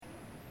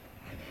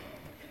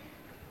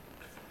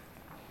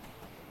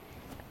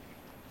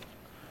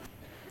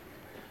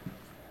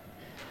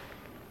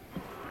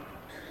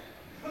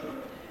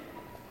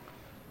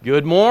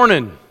Good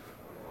morning.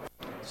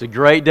 It's a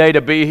great day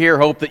to be here.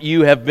 Hope that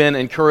you have been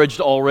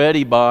encouraged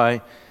already by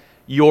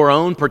your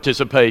own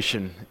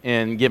participation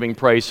in giving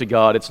praise to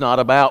God. It's not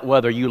about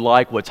whether you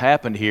like what's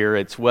happened here,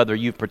 it's whether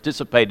you've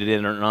participated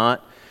in it or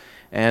not.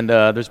 And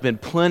there's been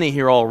plenty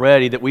here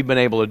already that we've been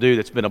able to do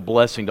that's been a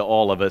blessing to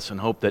all of us,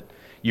 and hope that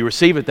you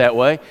receive it that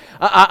way.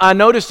 I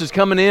noticed as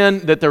coming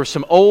in that there were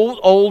some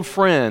old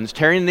friends,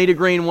 Terry and Anita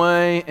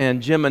Greenway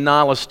and Jim and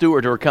Nyla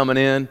Stewart, who are coming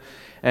in.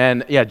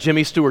 And yeah,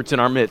 Jimmy Stewart's in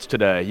our midst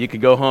today. You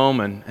could go home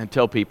and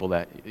tell people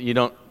that. You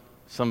don't,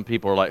 some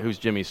people are like, who's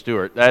Jimmy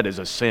Stewart? That is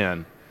a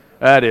sin.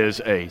 That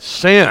is a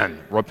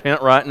sin.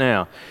 Repent right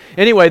now.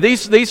 Anyway,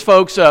 these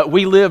folks,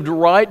 we lived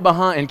right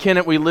behind, in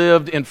Kennett, we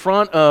lived in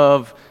front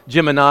of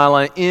Jim and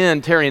Nyla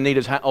in Terry and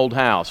Anita's old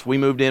house. We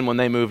moved in when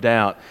they moved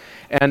out.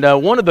 And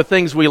one of the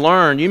things we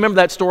learned, you remember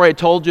that story I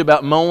told you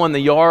about mowing the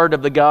yard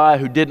of the guy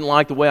who didn't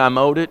like the way I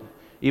mowed it,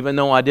 even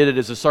though I did it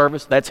as a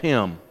service? That's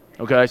him.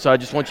 Okay, so I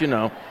just want you to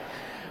know.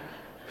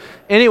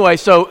 Anyway,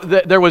 so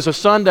there was a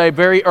Sunday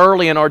very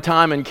early in our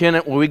time in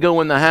Kennett where we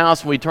go in the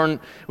house and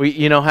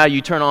you know how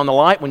you turn on the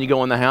light when you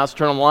go in the house,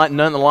 turn on the light, and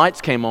none of the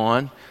lights came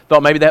on.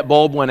 Thought maybe that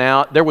bulb went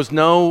out. There was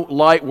no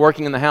light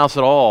working in the house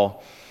at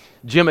all.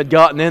 Jim had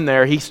gotten in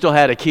there. He still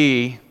had a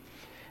key,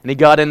 and he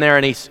got in there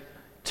and he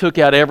took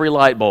out every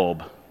light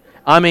bulb.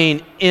 I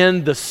mean,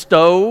 in the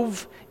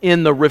stove,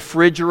 in the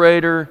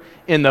refrigerator,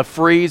 in the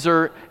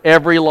freezer,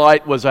 every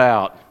light was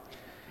out.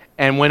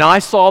 And when I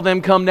saw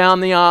them come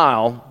down the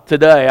aisle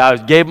today, I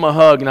gave them a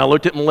hug and I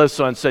looked at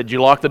Melissa and said, "Did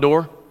you lock the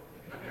door?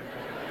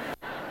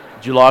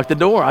 Did you lock the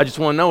door? I just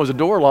want to know, is the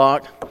door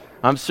locked?"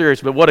 I'm serious,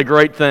 but what a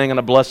great thing and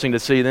a blessing to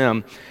see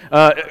them.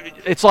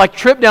 It's like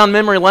trip down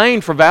memory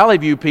lane for Valley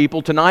View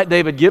people. Tonight,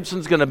 David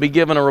Gibson's going to be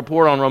giving a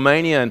report on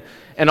Romania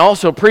and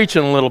also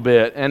preaching a little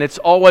bit. And it's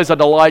always a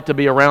delight to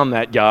be around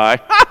that guy.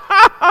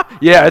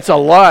 Yeah, it's a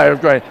lie. It's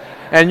great.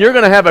 And you're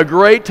going to have a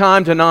great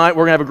time tonight.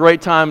 We're going to have a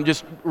great time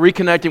just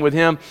reconnecting with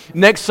him.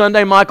 Next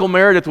Sunday, Michael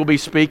Meredith will be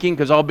speaking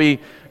because I'll be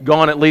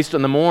gone at least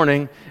in the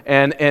morning.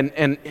 And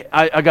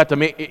I got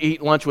to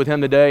eat lunch with him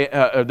today,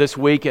 this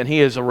week, and he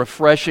is a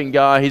refreshing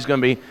guy.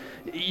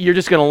 You're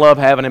just going to love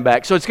having him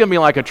back. So it's going to be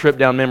like a trip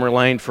down memory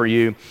lane for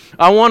you.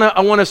 I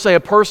want to say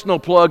a personal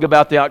plug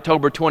about the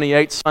October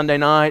 28th Sunday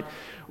night.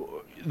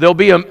 There'll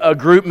be a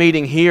group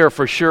meeting here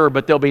for sure,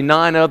 but there'll be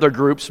 9 other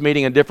groups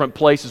meeting in different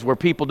places where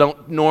people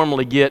don't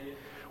normally get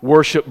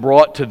worship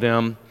brought to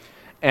them.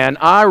 And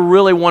I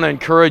really want to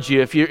encourage you,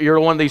 if you're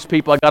one of these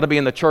people, I got to be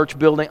in the church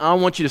building, I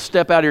want you to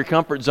step out of your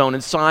comfort zone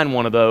and sign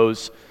one of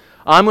those.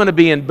 I'm going to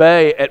be in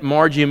Bay at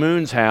Margie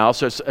Moon's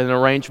house. It's an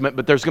arrangement,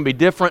 but there's going to be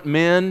different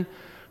men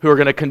who are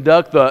going to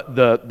conduct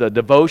the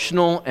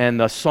devotional and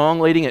the song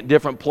leading at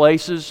different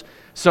places.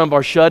 Some of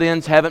our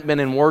shut-ins haven't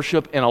been in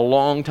worship in a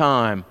long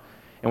time.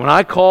 And when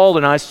I called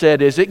and I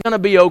said, "Is it going to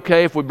be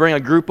okay if we bring a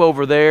group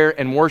over there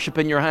and worship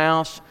in your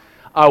house?"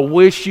 I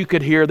wish you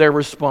could hear their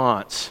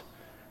response.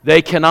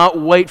 They cannot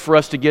wait for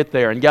us to get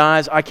there. And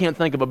guys, I can't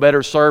think of a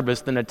better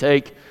service than to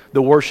take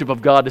the worship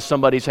of God to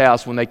somebody's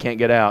house when they can't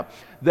get out.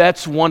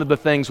 That's one of the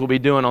things we'll be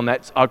doing on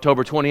that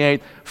October 28th.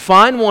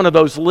 Find one of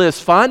those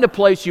lists. Find a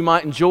place you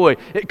might enjoy.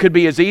 It could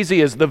be as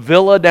easy as the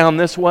Villa down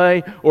this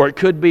way, or it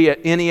could be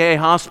at NEA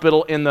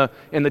Hospital in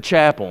the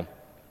chapel.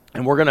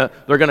 And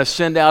they're gonna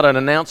send out an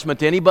announcement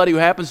to anybody who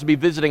happens to be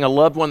visiting a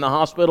loved one in the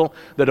hospital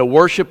that a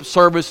worship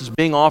service is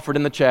being offered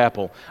in the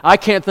chapel. I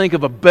can't think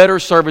of a better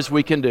service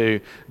we can do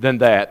than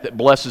that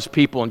blesses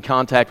people in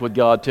contact with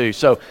God too.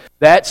 So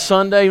that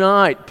Sunday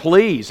night,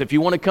 please, if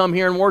you want to come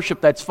here and worship,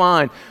 that's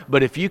fine.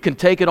 But if you can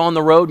take it on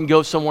the road and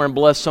go somewhere and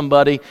bless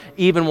somebody,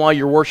 even while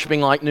you're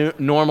worshiping like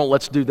normal,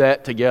 let's do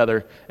that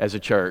together as a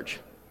church.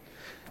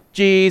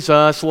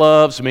 Jesus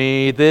loves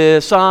me,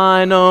 this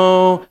I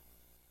know.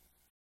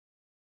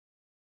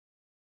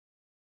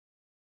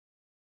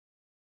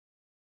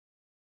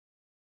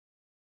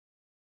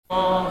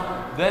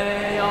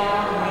 They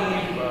are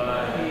weak,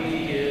 but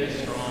He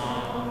is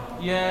strong.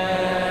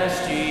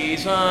 Yes,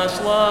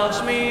 Jesus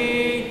loves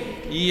me.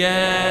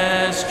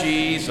 Yes,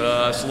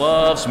 Jesus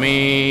loves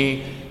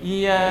me.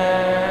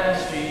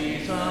 Yes,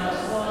 Jesus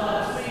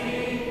loves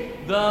me.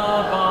 The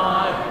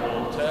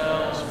Bible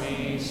tells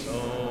me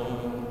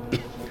so.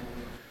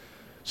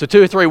 So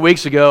 2 or 3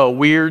 weeks ago, a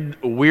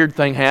weird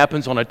thing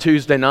happens on a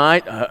Tuesday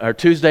night, or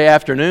Tuesday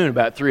afternoon,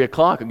 about 3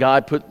 o'clock. A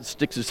guy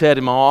sticks his head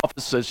in my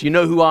office, says, "You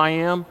know who I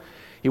am?"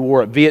 He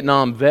wore a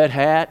Vietnam vet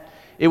hat.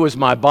 It was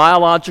my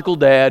biological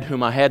dad,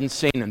 whom I hadn't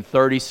seen in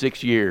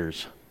 36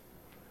 years.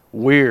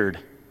 Weird.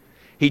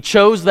 He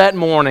chose that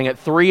morning at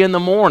 3 in the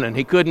morning.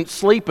 He couldn't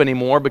sleep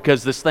anymore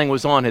because this thing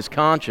was on his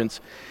conscience.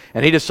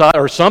 And he decided,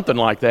 or something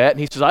like that, and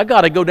he says, "I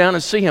got to go down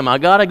and see him. I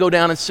got to go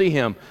down and see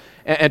him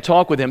and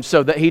talk with him."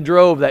 So that he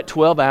drove that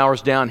 12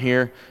 hours down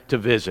here to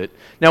visit.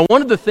 Now,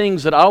 one of the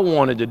things that I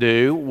wanted to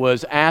do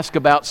was ask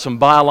about some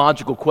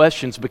biological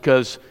questions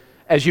because,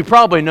 as you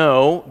probably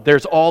know,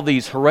 there's all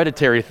these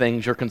hereditary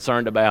things you're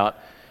concerned about.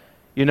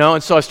 You know,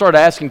 and so I started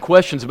asking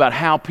questions about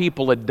how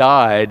people had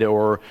died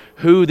or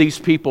who these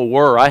people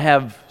were. I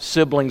have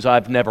siblings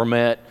I've never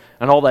met.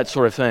 and all that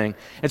sort of thing.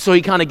 And so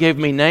he kind of gave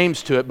me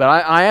names to it, but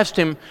I asked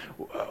him,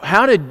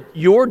 how did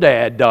your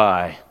dad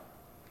die?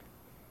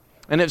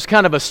 And it was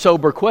kind of a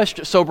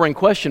sobering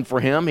question for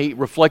him. He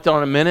reflected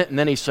on it a minute, and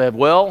then he said,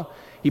 well,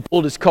 he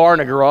pulled his car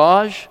in a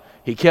garage,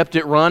 he kept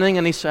it running,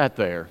 and he sat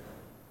there.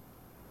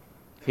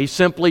 He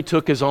simply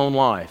took his own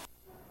life.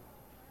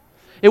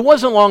 It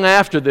wasn't long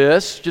after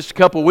this, just a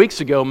couple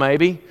weeks ago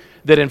maybe,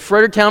 that in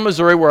Fredericktown,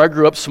 Missouri, where I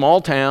grew up,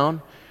 small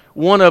town,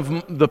 one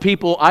of the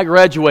people I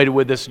graduated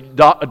with, this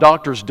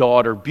doctor's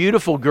daughter,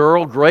 beautiful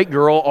girl, great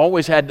girl,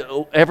 always had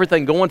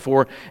everything going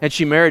for her, and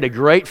she married a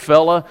great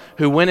fella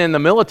who went in the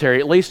military,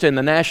 at least in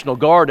the National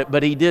Guard,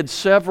 but he did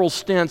several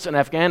stints in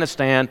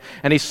Afghanistan,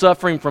 and he's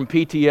suffering from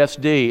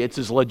PTSD. It's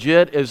as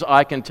legit as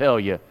I can tell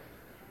you.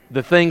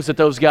 The things that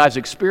those guys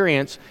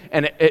experience,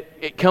 and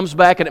it comes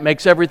back and it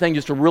makes everything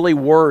just a really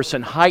worse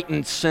and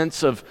heightened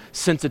sense of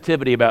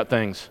sensitivity about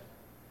things.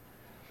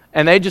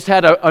 And they just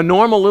had a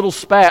normal little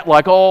spat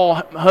like all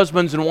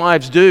husbands and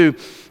wives do,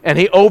 and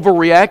he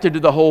overreacted to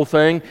the whole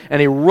thing, and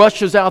he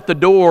rushes out the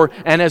door,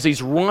 and as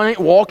he's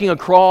walking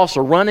fast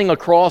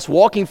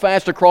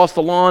across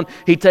the lawn,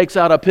 he takes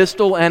out a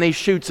pistol and he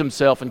shoots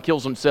himself and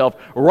kills himself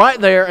right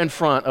there in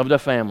front of the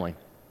family.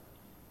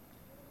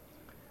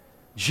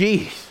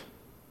 Jeez.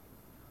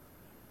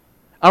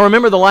 I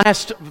remember the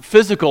last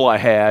physical I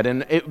had,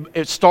 and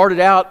it started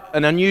out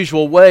an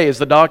unusual way as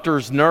the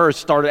doctor's nurse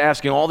started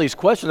asking all these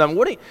questions.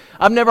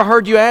 I've never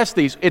heard you ask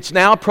these. It's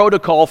now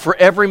protocol for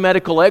every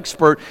medical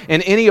expert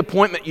in any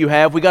appointment you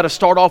have. We got to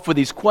start off with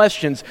these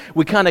questions.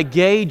 We kind of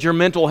gauge your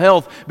mental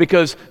health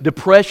because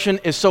depression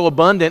is so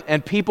abundant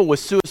and people with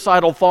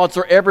suicidal thoughts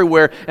are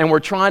everywhere, and we're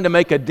trying to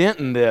make a dent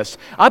in this.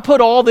 I put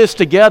all this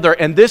together,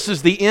 and this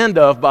is the end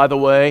of, by the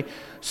way,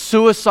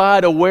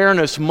 Suicide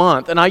Awareness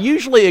Month. And I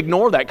usually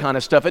ignore that kind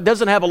of stuff. It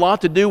doesn't have a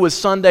lot to do with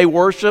Sunday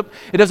worship.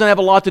 It doesn't have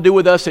a lot to do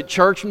with us at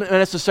church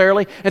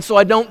necessarily. And so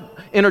I don't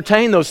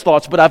entertain those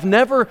thoughts. But I've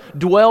never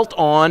dwelt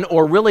on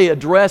or really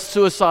addressed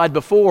suicide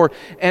before.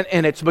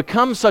 And it's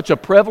become such a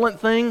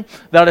prevalent thing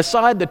that I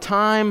decided the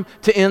time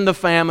to end the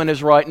famine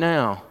is right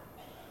now.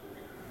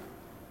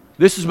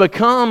 This has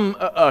become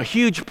a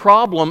huge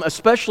problem,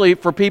 especially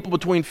for people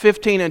between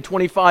 15 and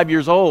 25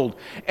 years old.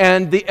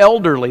 And the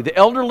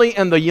elderly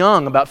and the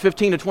young, about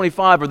 15 to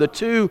 25, are the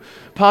two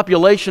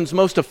populations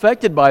most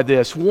affected by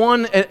this.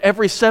 One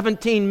every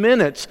 17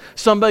 minutes,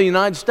 somebody in the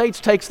United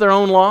States takes their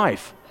own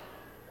life.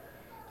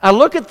 I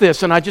look at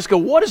this and I just go,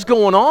 what is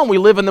going on? We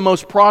live in the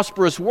most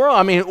prosperous world.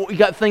 I mean, we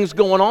got things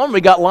going on.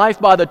 We got life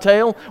by the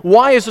tail.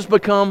 Why has this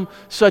become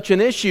such an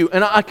issue?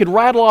 And I could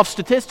rattle off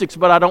statistics,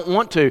 but I don't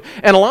want to.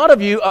 And a lot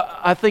of you,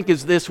 I think,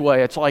 is this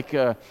way. It's like,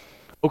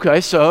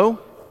 okay, so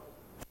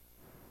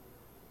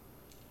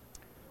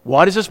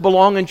why does this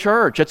belong in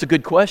church? That's a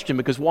good question,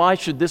 because why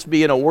should this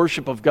be in a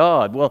worship of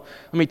God? Well,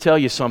 let me tell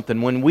you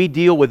something. When we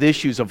deal with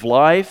issues of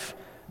life,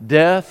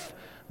 death,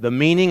 the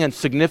meaning and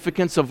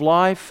significance of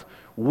life,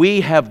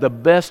 we have the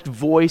best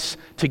voice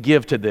to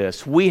give to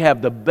this. We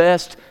have the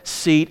best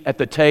seat at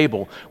the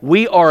table.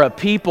 We are a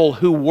people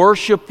who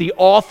worship the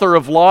author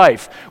of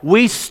life.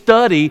 We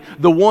study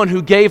the one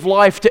who gave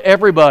life to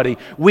everybody.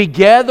 We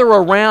gather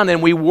around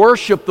and we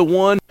worship the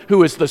one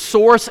who is the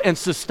source and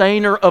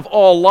sustainer of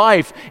all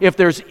life. If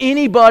there's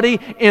anybody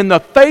in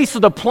the face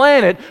of the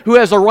planet who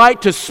has a right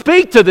to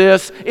speak to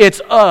this, it's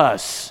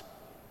us.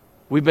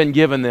 We've been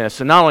given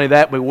this. And not only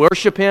that, we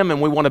worship Him and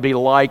we want to be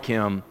like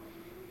Him.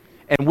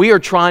 And we are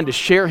trying to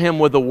share Him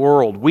with the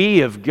world. We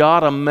have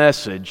got a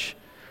message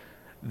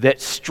that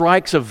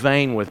strikes a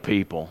vein with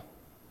people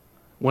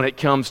when it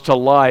comes to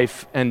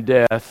life and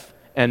death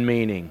and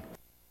meaning.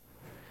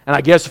 And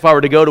I guess if I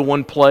were to go to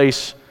one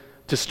place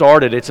to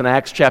start it, it's in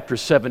Acts chapter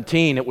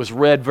 17. It was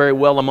read very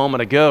well a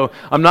moment ago.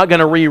 I'm not going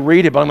to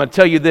reread it, but I'm going to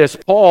tell you this.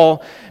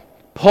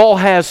 Paul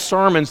has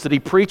sermons that he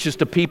preaches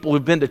to people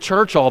who've been to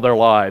church all their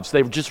lives.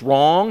 They're just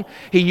wrong.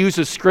 He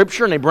uses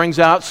Scripture and he brings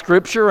out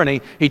Scripture and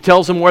he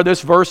tells them where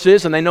this verse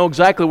is and they know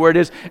exactly where it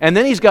is. And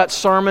then he's got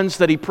sermons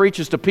that he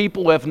preaches to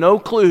people who have no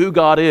clue who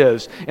God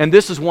is. And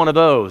this is one of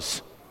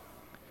those.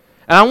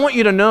 And I want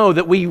you to know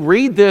that we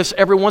read this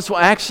every once in a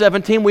while. Acts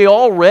 17, we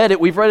all read it.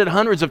 We've read it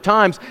hundreds of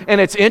times. And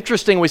it's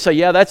interesting. We say,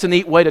 yeah, that's a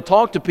neat way to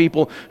talk to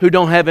people who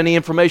don't have any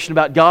information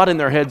about God in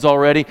their heads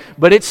already.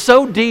 But it's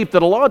so deep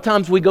that a lot of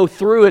times we go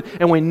through it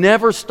and we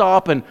never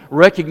stop and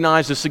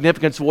recognize the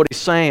significance of what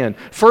he's saying.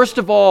 First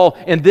of all,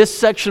 in this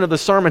section of the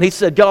sermon, he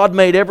said, God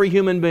made every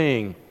human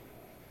being.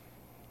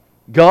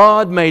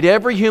 God made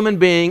every human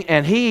being,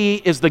 and He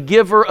is the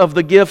giver of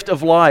the gift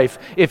of life.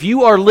 If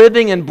you are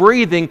living and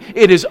breathing,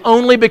 it is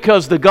only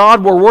because the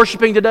God we're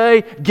worshiping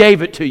today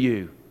gave it to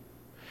you.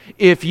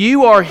 If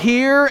you are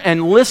here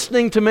and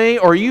listening to me,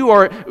 or you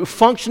are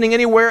functioning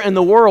anywhere in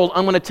the world,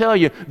 I'm going to tell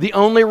you, the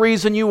only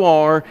reason you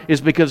are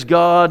is because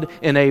God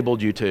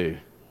enabled you to.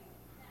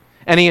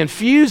 And He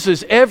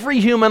infuses every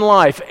human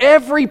life,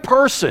 every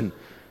person,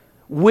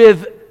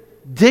 with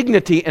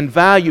dignity and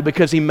value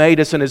because He made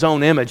us in His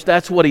own image.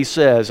 That's what he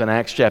says in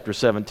Acts chapter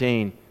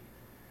 17.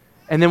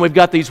 And then we've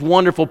got these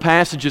wonderful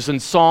passages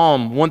in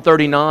Psalm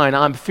 139.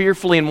 I'm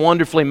fearfully and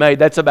wonderfully made.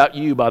 That's about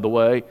you, by the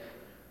way.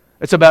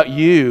 It's about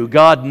you.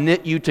 God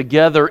knit you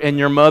together in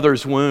your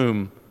mother's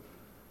womb.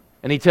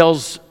 And He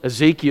tells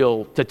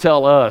Ezekiel to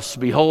tell us,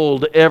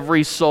 behold,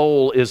 every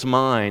soul is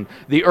mine.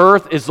 The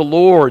earth is the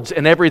Lord's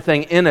and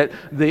everything in it.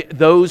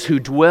 Those who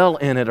dwell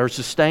in it are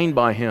sustained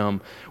by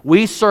Him.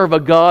 We serve a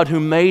God who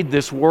made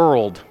this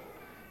world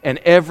and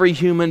every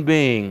human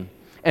being,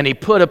 and He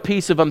put a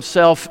piece of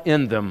Himself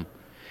in them.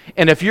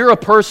 And if you're a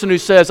person who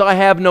says, I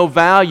have no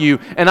value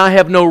and I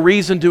have no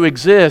reason to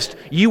exist,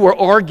 you are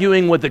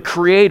arguing with the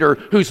Creator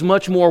who's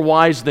much more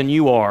wise than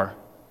you are.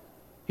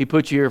 He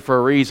put you here for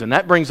a reason.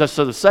 That brings us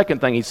to the second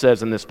thing He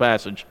says in this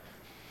passage.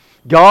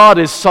 God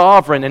is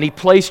sovereign, and He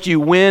placed you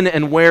when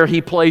and where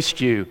He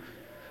placed you.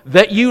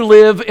 That you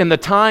live in the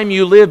time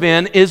you live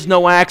in is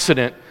no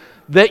accident.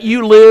 That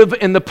you live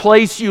in the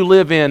place you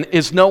live in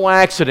is no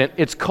accident.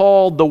 It's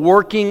called the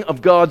working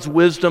of God's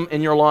wisdom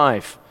in your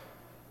life.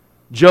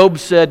 Job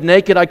said,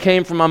 naked I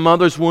came from my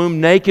mother's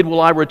womb, naked will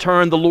I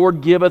return. The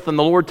Lord giveth and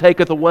the Lord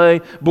taketh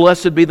away.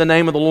 Blessed be the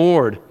name of the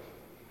Lord.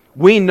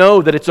 We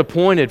know that it's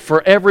appointed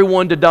for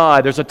everyone to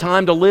die. There's a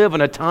time to live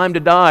and a time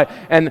to die.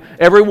 And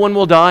everyone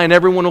will die and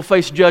everyone will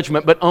face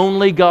judgment, but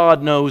only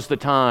God knows the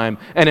time.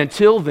 And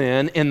until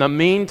then, in the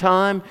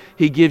meantime,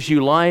 He gives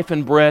you life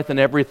and breath and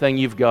everything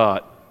you've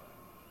got.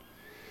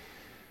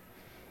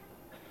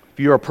 If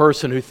you're a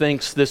person who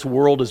thinks this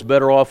world is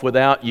better off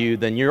without you,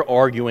 then you're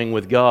arguing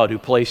with God who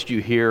placed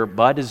you here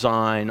by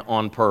design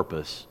on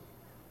purpose.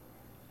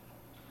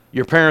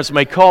 Your parents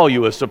may call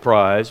you a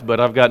surprise,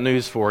 but I've got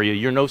news for you.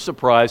 You're no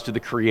surprise to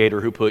the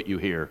Creator who put you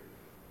here.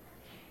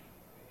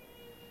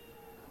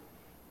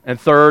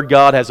 And third,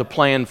 God has a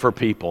plan for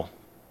people.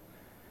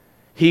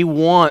 He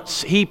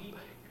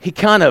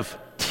kind of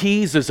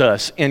teases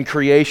us in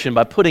creation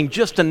by putting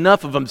just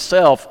enough of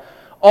Himself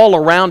all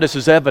around us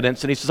as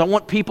evidence. And He says, I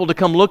want people to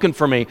come looking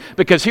for me.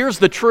 Because here's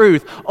the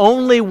truth.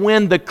 Only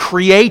when the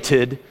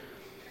created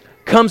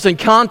comes in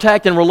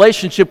contact and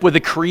relationship with the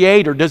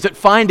Creator does it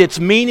find its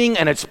meaning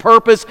and its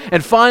purpose,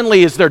 and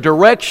finally is there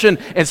direction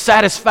and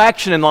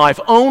satisfaction in life.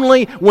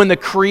 Only when the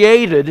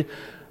created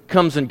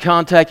comes in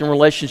contact and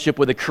relationship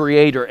with the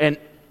Creator. And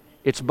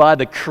it's by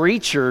the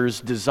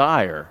creature's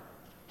desire.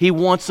 He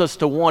wants us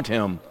to want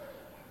Him.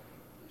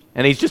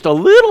 And He's just a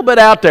little bit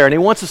out there, and He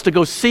wants us to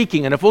go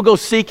seeking. And if we'll go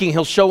seeking,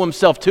 He'll show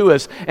Himself to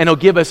us, and He'll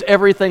give us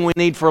everything we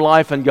need for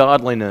life and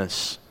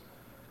godliness.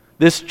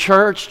 This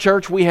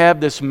church, we have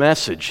this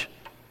message.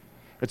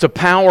 It's a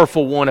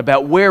powerful one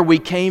about where we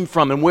came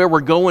from and where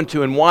we're going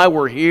to and why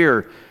we're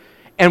here.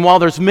 And while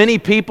there's many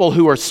people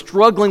who are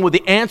struggling with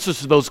the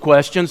answers to those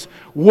questions,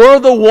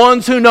 we're the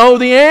ones who know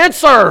the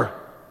answer.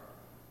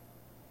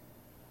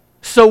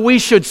 So we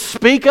should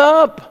speak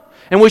up.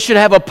 And we should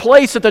have a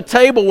place at the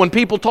table when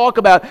people talk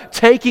about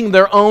taking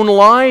their own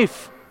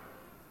life.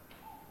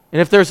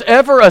 And if there's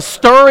ever a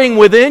stirring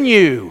within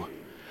you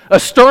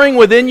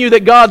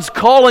that God's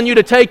calling you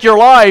to take your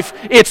life,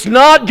 it's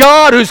not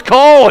God who's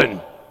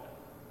calling.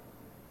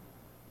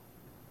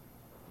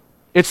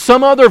 It's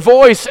some other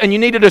voice, and you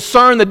need to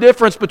discern the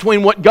difference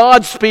between what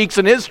God speaks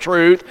and His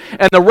truth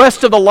and the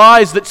rest of the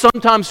lies that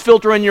sometimes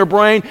filter in your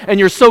brain, and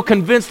you're so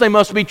convinced they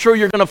must be true,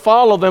 you're going to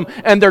follow them,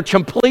 and they're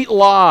complete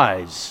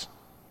lies.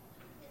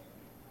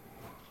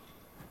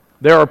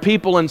 There are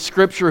people in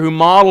Scripture who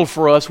model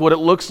for us what it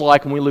looks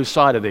like when we lose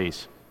sight of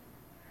these.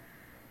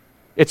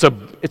 It's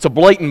a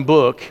blatant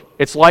book.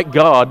 It's like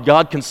God.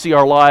 God can see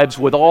our lives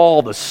with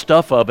all the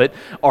stuff of it,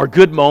 our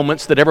good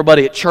moments that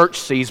everybody at church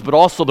sees, but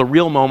also the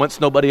real moments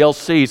nobody else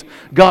sees.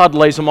 God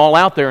lays them all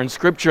out there in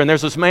Scripture. And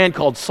there's this man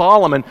called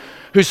Solomon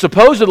who's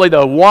supposedly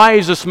the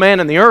wisest man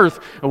in the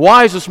earth, the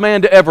wisest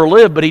man to ever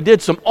live, but he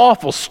did some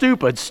awful,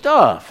 stupid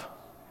stuff.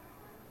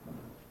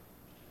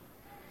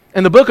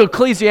 In the book of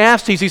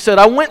Ecclesiastes, he said,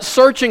 I went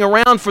searching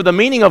around for the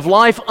meaning of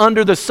life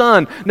under the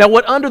sun. Now,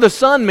 what under the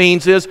sun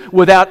means is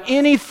without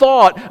any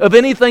thought of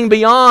anything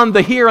beyond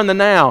the here and the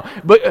now.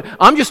 But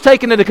I'm just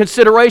taking into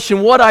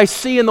consideration what I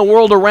see in the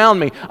world around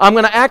me. I'm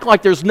going to act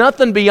like there's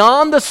nothing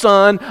beyond the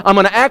sun. I'm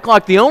going to act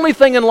like the only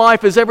thing in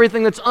life is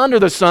everything that's under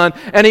the sun.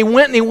 And he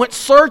went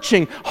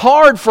searching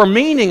hard for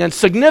meaning and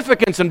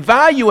significance and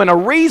value and a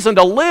reason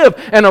to live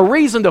and a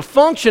reason to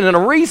function and a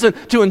reason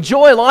to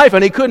enjoy life.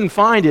 And he couldn't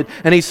find it.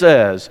 And he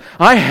says,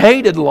 I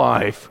hated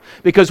life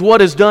because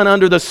what is done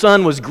under the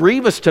sun was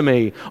grievous to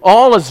me.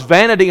 All is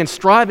vanity and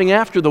striving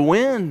after the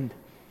wind.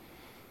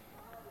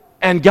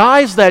 And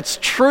guys, that's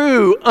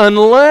true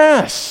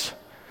unless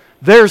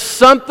there's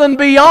something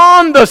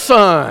beyond the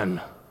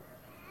sun.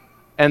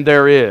 And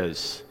there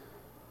is.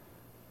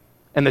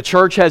 And the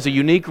church has a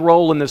unique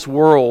role in this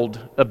world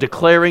of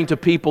declaring to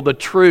people the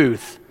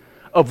truth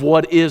of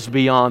what is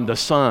beyond the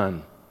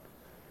sun.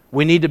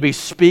 We need to be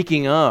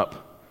speaking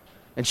up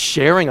and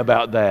sharing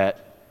about that.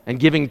 And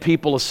giving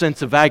people a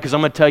sense of value. Because I'm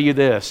going to tell you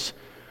this.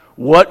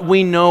 What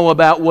we know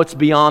about what's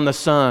beyond the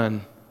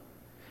sun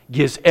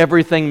gives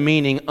everything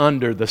meaning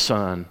under the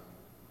sun.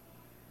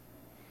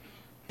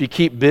 If you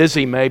keep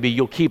busy, maybe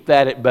you'll keep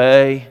that at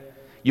bay.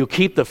 you'll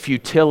keep the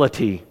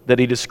futility that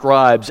he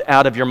describes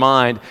out of your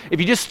mind if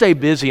you just stay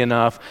busy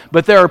enough.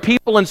 But there are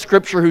people in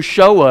Scripture who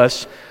show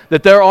us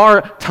that there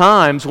are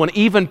times when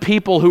even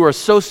people who are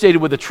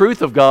associated with the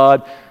truth of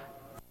God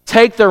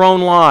take their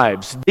own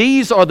lives.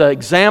 These are the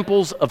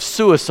examples of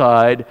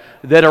suicide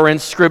that are in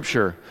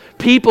Scripture.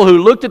 People who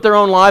looked at their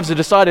own lives and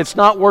decided it's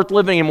not worth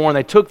living anymore, and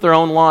they took their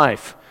own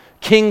life.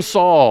 King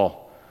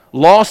Saul,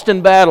 lost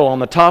in battle on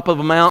the top of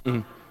a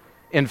mountain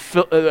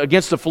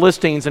against the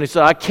Philistines, and he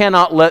said, I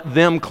cannot let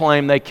them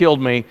claim they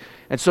killed me.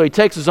 And so he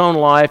takes his own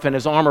life, and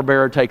his armor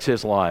bearer takes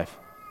his life.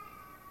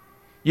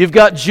 You've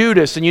got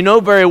Judas, and you know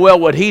very well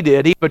what he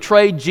did. He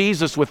betrayed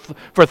Jesus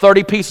for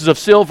 30 pieces of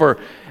silver,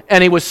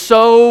 and he was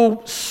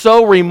so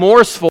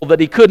remorseful that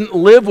he couldn't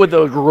live with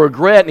the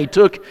regret, and he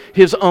took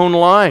his own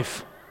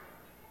life.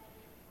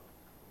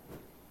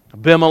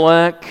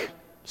 Abimelech,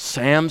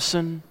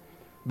 Samson.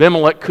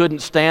 Abimelech couldn't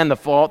stand the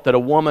thought that a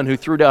woman who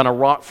threw down a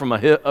rock from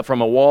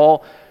a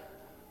wall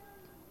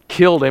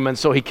killed him, and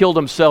so he killed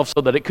himself so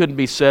that it couldn't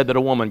be said that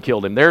a woman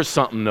killed him. There's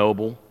something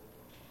noble.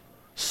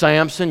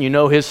 Samson, you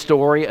know his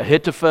story.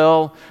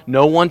 Ahithophel,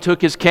 no one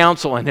took his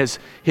counsel, and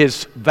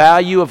his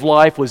value of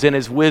life was in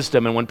his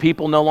wisdom. And when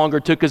people no longer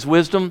took his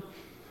wisdom,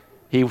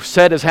 he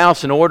set his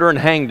house in order and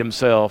hanged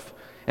himself.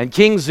 And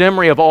King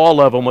Zimri of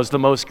all of them was the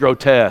most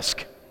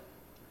grotesque.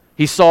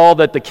 He saw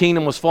that the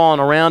kingdom was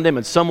falling around him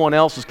and someone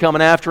else was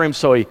coming after him,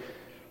 so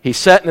he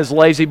sat in his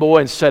lazy boy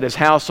and set his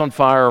house on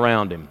fire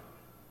around him.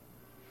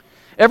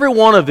 Every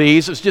one of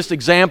these is just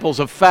examples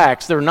of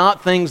facts. They're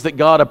not things that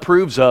God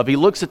approves of. He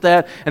looks at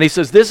that and he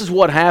says, this is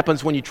what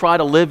happens when you try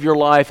to live your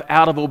life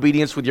out of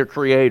obedience with your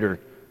Creator.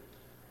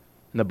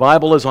 And the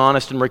Bible is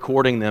honest in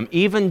recording them.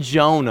 Even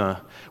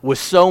Jonah was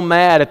so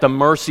mad at the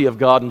mercy of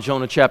God in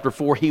Jonah chapter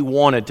 4, he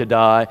wanted to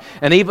die.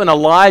 And even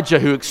Elijah,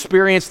 who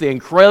experienced the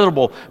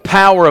incredible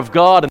power of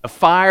God and the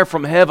fire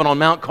from heaven on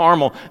Mount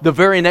Carmel, the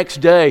very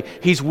next day,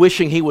 he's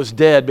wishing he was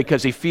dead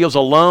because he feels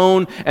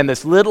alone and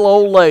this little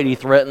old lady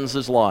threatens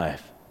his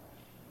life.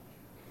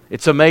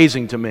 It's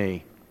amazing to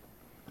me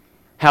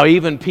how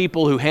even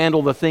people who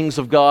handle the things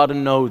of God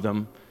and know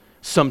them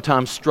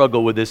sometimes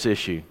struggle with this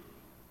issue.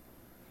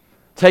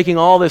 Taking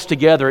all this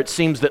together, it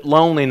seems that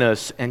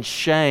loneliness and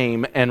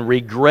shame and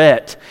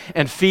regret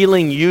and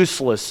feeling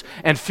useless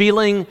and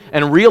feeling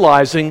and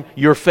realizing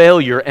your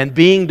failure and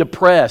being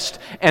depressed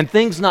and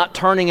things not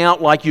turning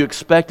out like you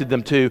expected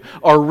them to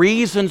are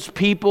reasons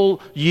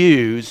people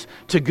use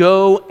to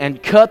go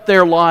and cut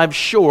their lives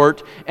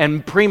short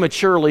and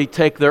prematurely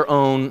take their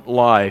own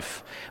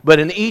life. But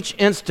in each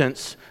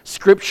instance,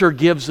 Scripture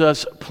gives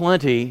us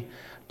plenty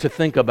to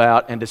think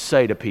about and to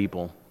say to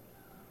people.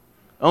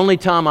 Only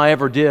time I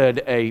ever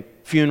did a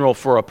funeral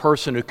for a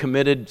person who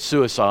committed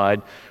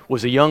suicide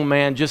was a young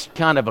man just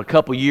kind of a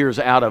couple years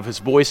out of his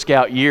Boy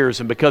Scout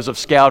years, and because of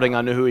scouting,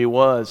 I knew who he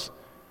was.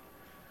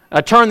 I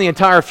turned the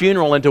entire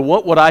funeral into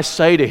what would I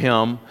say to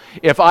him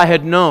if I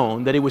had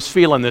known that he was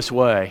feeling this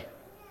way.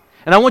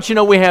 And I want you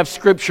to know we have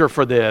Scripture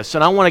for this,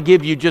 and I want to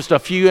give you just a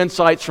few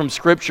insights from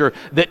Scripture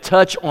that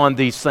touch on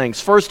these things.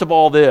 First of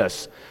all,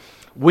 this.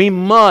 We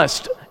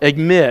must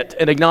admit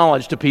and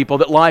acknowledge to people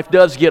that life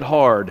does get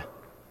hard.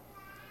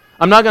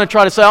 I'm not going to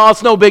try to say,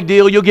 it's no big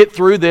deal, you'll get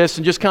through this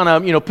and just kind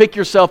of, pick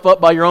yourself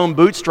up by your own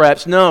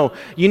bootstraps. No,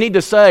 you need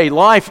to say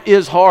life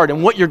is hard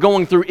and what you're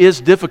going through is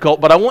difficult,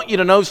 but I want you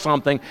to know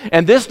something,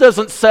 and this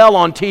doesn't sell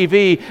on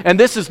TV, and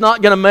this is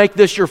not going to make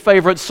this your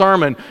favorite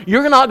sermon.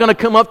 You're not going to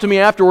come up to me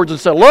afterwards and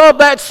say, love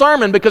that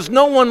sermon, because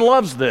no one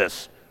loves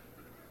this.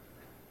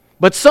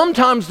 But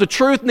sometimes the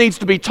truth needs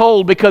to be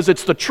told because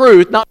it's the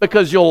truth, not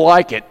because you'll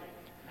like it,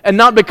 and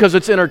not because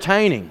it's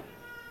entertaining.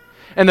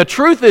 And the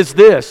truth is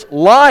this: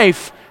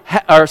 life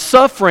or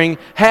suffering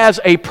has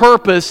a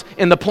purpose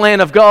in the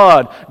plan of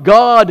God.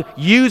 God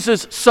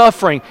uses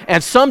suffering,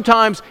 and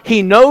sometimes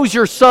He knows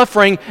you're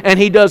suffering and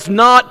He does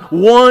not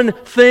one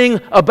thing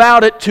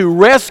about it to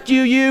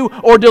rescue you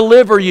or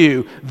deliver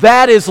you.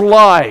 That is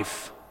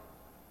life.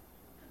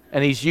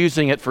 And He's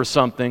using it for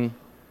something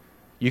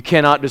you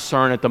cannot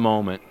discern at the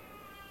moment.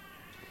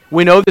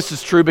 We know this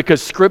is true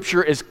because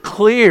Scripture is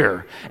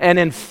clear and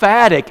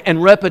emphatic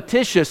and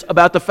repetitious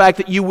about the fact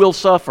that you will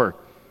suffer.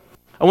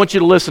 I want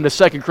you to listen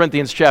to 2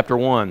 Corinthians chapter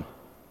 1.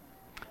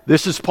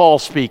 This is Paul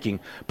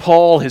speaking.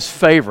 Paul, his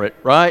favorite,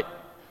 right?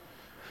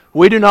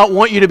 We do not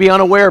want you to be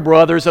unaware,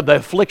 brothers, of the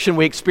affliction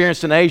we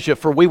experienced in Asia,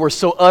 for we were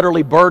so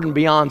utterly burdened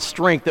beyond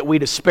strength that we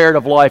despaired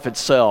of life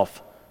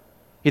itself.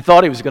 He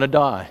thought he was going to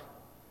die.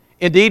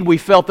 Indeed, we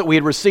felt that we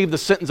had received the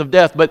sentence of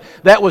death, but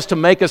that was to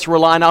make us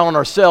rely not on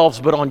ourselves,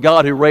 but on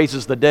God who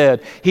raises the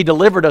dead. He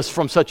delivered us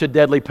from such a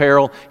deadly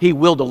peril. He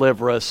will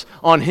deliver us.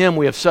 On Him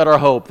we have set our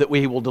hope that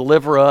He will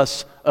deliver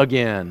us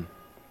again.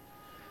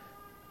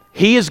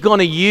 He is going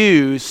to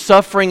use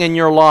suffering in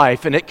your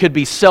life, and it could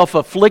be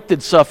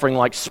self-afflicted suffering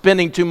like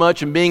spending too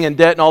much and being in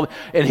debt and all that.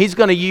 And He's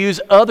going to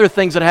use other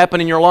things that happen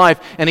in your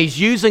life, and He's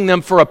using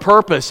them for a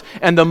purpose.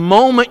 And the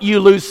moment you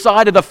lose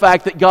sight of the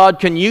fact that God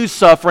can use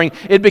suffering,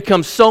 it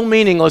becomes so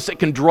meaningless it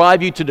can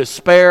drive you to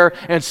despair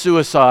and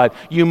suicide.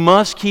 You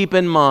must keep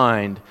in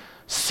mind,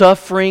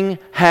 Suffering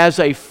has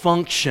a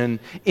function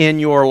in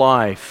your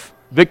life.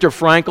 Viktor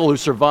Frankl, who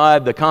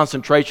survived the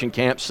concentration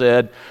camp,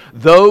 said,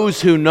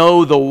 "Those who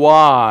know the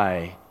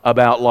why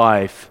about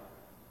life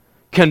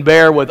can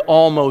bear with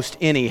almost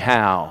any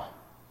how."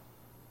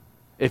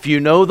 If you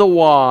know the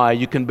why,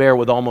 you can bear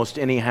with almost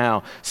any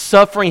how.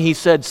 Suffering, he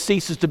said,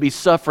 ceases to be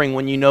suffering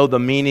when you know the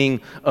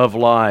meaning of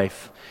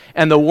life.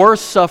 And the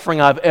worst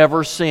suffering I've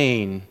ever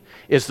seen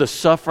is the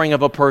suffering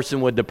of a person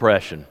with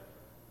depression.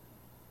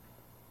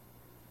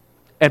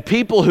 And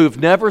people who've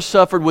never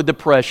suffered with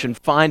depression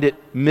find it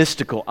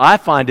mystical. I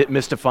find it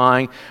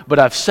mystifying, but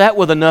I've sat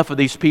with enough of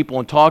these people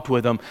and talked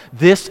with them.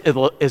 This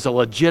is a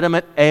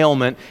legitimate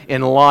ailment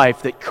in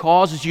life that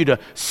causes you to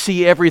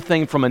see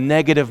everything from a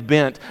negative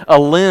bent, a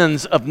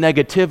lens of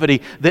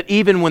negativity, that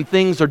even when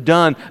things are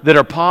done that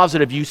are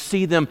positive, you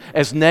see them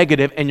as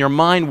negative and your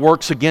mind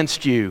works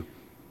against you.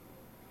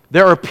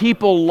 There are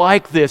people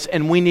like this,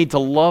 and we need to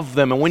love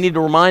them, and we need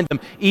to remind them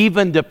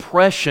even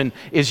depression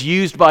is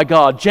used by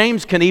God.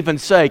 James can even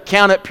say,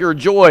 count it pure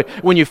joy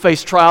when you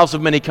face trials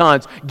of many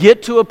kinds.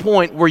 Get to a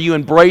point where you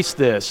embrace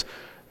this.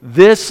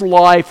 This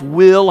life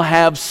will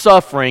have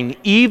suffering,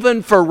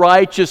 even for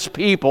righteous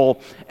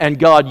people, and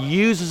God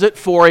uses it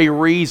for a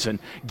reason.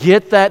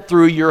 Get that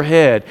through your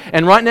head.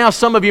 And right now,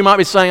 some of you might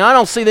be saying, I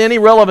don't see any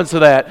relevance to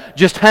that.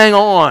 Just hang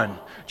on.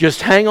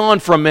 Just hang on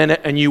for a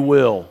minute, and you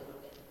will.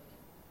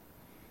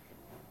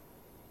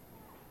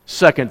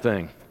 Second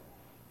thing,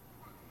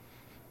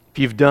 if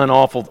you've done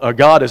awful,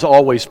 God is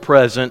always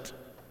present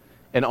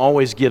and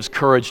always gives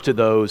courage to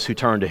those who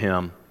turn to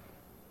Him.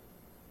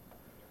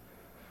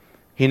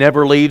 He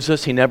never leaves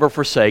us. He never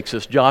forsakes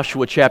us.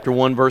 Joshua chapter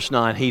 1, verse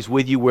 9, He's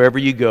with you wherever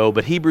you go.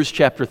 But Hebrews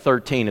chapter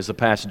 13 is the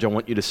passage I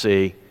want you to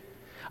see.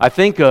 I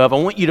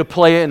want you to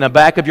play it in the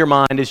back of your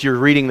mind as you're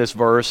reading this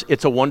verse.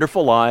 It's a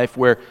Wonderful Life,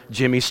 where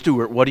Jimmy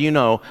Stewart, what do you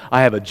know?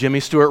 I have a Jimmy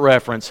Stewart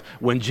reference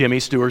when Jimmy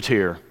Stewart's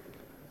here.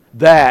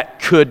 That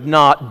could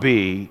not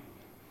be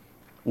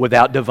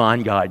without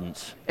divine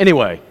guidance.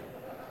 Anyway,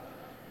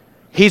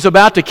 he's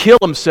about to kill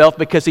himself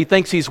because he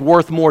thinks he's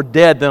worth more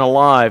dead than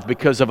alive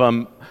because of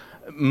a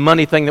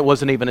money thing that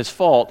wasn't even his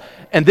fault.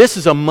 And this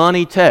is a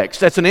money text.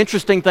 That's an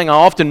interesting thing. I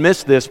often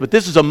miss this, but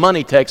this is a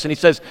money text. And he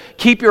says,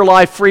 keep your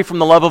life free from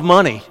the love of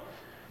money.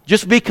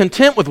 Just be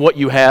content with what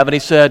you have. And he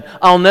said,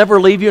 I'll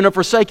never leave you nor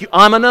forsake you.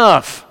 I'm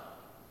enough.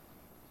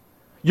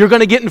 You're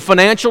going to get in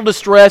financial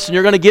distress, and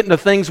you're going to get into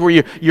things where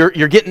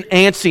you're getting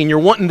antsy, and you're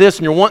wanting this,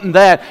 and you're wanting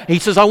that. And he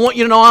says, I want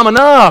you to know I'm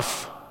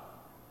enough.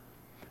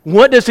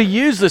 What does he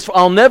use this for?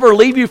 I'll never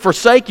leave you,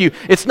 forsake you.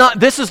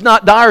 This is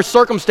not dire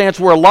circumstance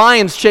where a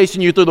lion's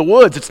chasing you through the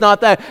woods. It's not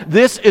that.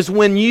 This is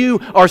when you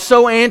are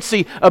so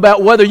antsy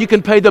about whether you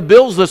can pay the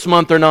bills this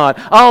month or not.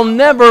 I'll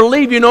never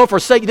leave you nor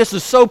forsake you. This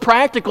is so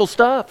practical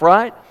stuff,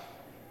 right?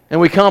 And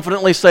we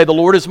confidently say, the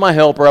Lord is my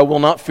helper, I will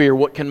not fear.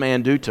 What can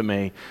man do to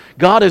me?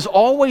 God is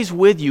always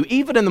with you,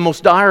 even in the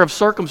most dire of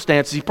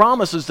circumstances. He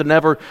promises to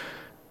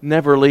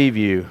never leave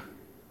you.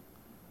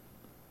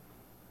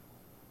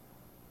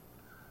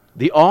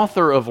 The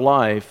author of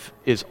life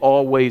is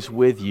always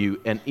with you,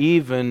 and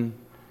even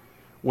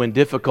when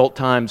difficult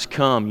times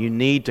come, you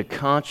need to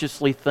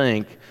consciously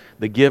think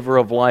the giver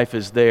of life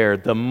is there.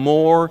 The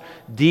more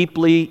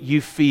deeply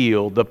you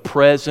feel the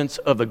presence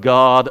of the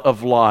God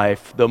of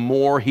life, the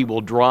more He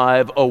will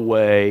drive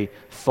away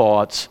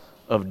thoughts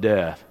of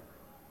death.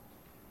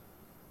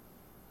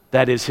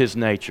 That is His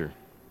nature.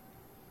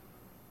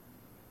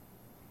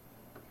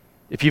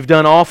 If you've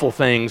done awful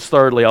things,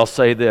 thirdly, I'll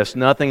say this: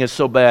 nothing is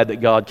so bad that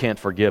God can't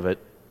forgive it.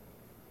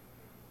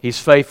 He's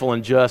faithful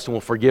and just and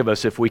will forgive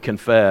us if we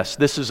confess.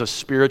 This is a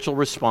spiritual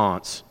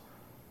response.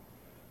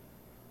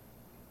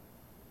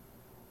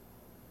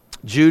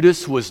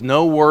 Judas was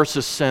no worse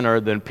a sinner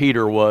than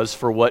Peter was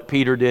for what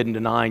Peter did in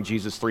denying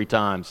Jesus 3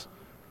 times.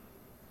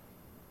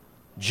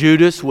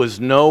 Judas was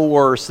no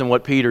worse than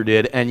what Peter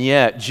did, and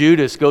yet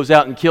Judas goes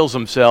out and kills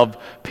himself.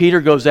 Peter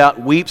goes out,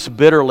 weeps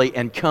bitterly,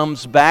 and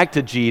comes back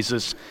to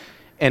Jesus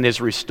and is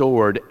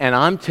restored. And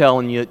I'm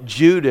telling you,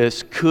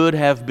 Judas could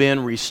have been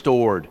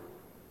restored.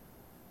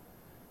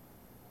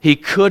 He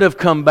could have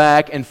come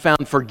back and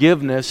found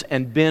forgiveness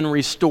and been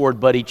restored,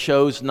 but he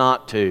chose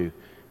not to.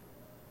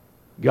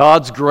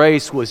 God's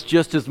grace was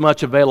just as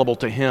much available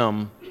to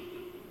him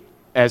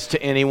as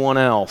to anyone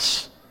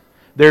else.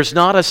 There's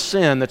not a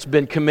sin that's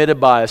been committed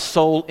by a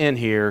soul in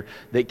here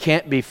that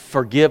can't be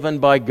forgiven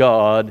by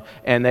God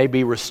and they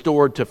be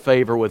restored to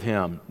favor with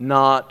Him.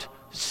 Not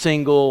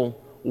single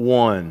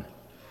one.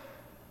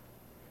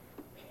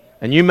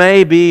 And you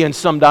may be in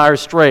some dire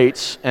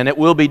straits, and it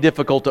will be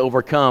difficult to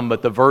overcome,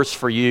 but the verse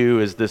for you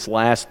is this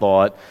last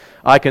thought: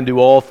 I can do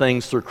all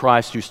things through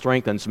Christ who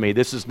strengthens me.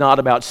 This is not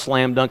about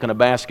slam dunking a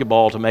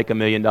basketball to make $1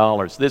 million.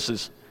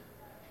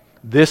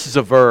 This is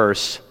a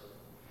verse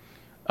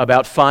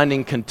about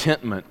finding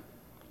contentment.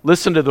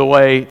 Listen to the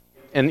way,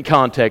 in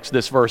context,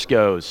 this verse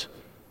goes.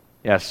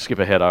 Yeah, skip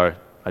ahead. I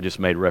just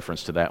made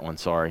reference to that one.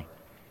 Sorry.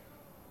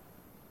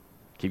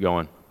 Keep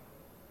going.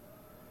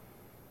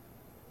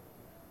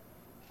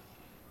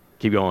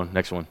 Keep going.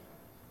 Next one.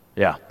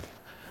 Yeah.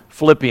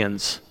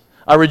 Philippians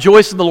I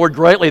rejoice in the Lord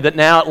greatly that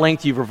now at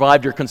length you've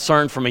revived your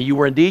concern for me. You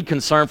were indeed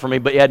concerned for me,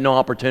 but you had no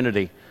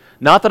opportunity.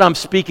 Not that I'm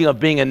speaking of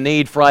being in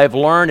need, for I have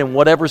learned in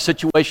whatever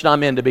situation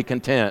I'm in to be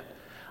content.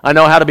 I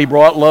know how to be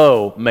brought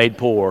low, made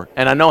poor,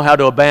 and I know how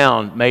to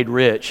abound, made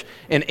rich.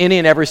 In any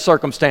and every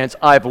circumstance,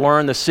 I've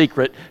learned the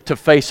secret to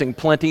facing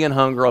plenty and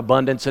hunger,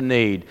 abundance and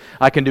need.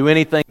 I can do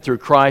anything through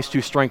Christ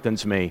who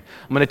strengthens me.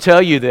 I'm going to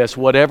tell you this,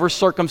 whatever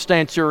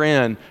circumstance you're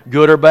in,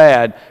 good or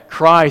bad,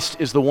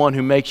 Christ is the one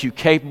who makes you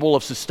capable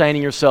of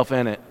sustaining yourself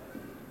in it.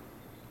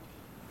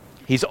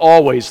 He's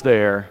always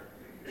there,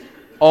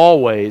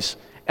 always.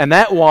 And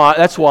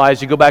that's why,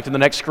 as you go back to the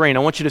next screen,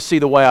 I want you to see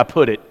the way I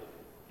put it.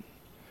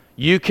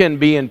 You can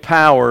be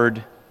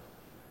empowered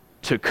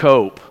to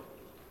cope.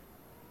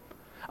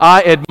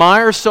 I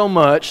admire so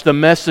much the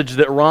message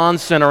that Ron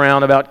sent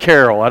around about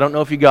Carol. I don't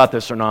know if you got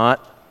this or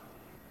not.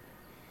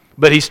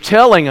 But he's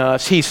telling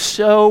us, he's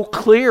so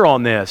clear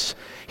on this.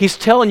 He's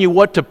telling you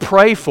what to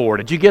pray for.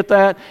 Did you get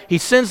that? He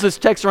sends this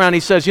text around. He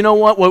says, you know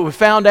what? What we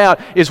found out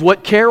is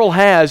what Carol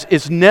has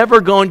is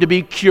never going to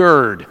be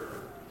cured.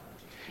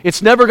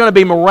 It's never going to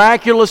be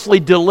miraculously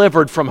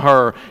delivered from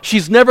her.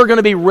 She's never going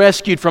to be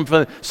rescued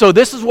from. So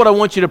this is what I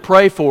want you to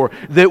pray for,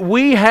 that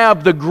we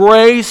have the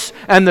grace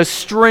and the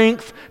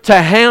strength to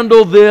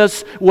handle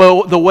this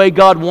the way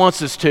God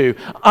wants us to.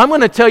 I'm going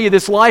to tell you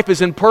this life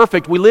is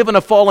imperfect. We live in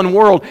a fallen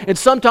world, and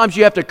sometimes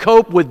you have to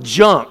cope with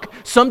junk.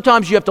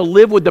 Sometimes you have to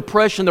live with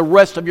depression the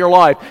rest of your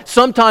life.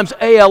 Sometimes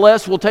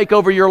ALS will take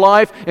over your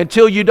life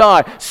until you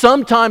die.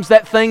 Sometimes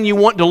that thing you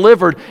want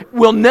delivered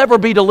will never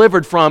be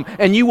delivered from,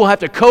 and you will have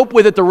to cope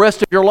with it the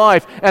rest of your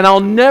life. And I'll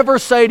never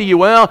say to you,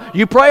 well,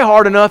 you pray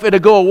hard enough, it'll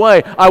go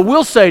away. I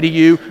will say to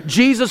you,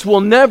 Jesus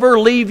will never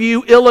leave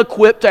you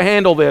ill-equipped to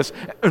handle this.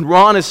 And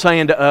Ron is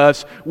saying to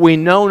us, we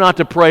know not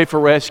to pray for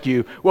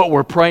rescue. What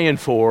we're praying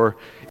for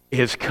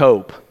is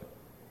cope.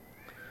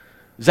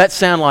 Does that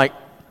sound like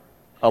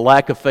a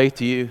lack of faith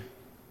to you?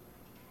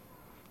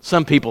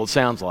 Some people, it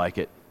sounds like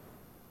it.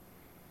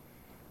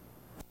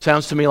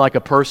 Sounds to me like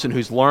a person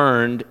who's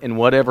learned in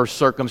whatever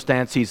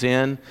circumstance he's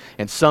in,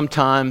 and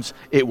sometimes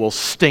it will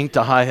stink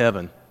to high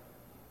heaven.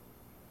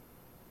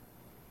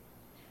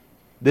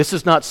 This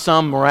is not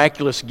some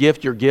miraculous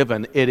gift you're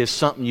given. It is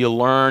something you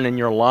learn in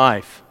your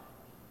life.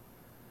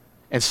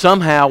 And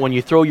somehow, when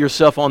you throw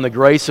yourself on the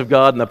grace of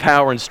God and the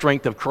power and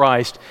strength of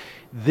Christ,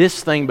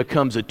 this thing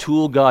becomes a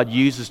tool God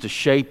uses to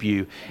shape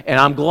you. And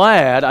I'm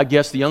glad, I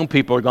guess the young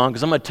people are gone,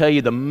 because I'm going to tell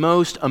you the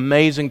most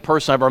amazing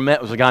person I've ever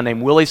met was a guy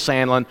named Willie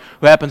Sandlin,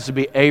 who happens to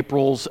be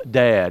April's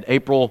dad,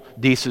 April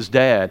Deese's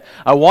dad.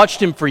 I watched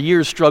him for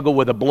years struggle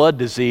with a blood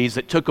disease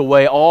that took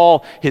away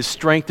all his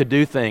strength to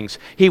do things.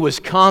 He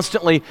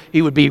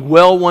would be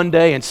well one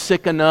day and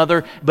sick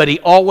another, but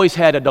he always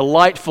had a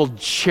delightful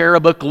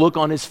cherubic look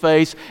on his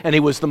face, and he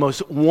was the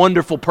most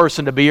wonderful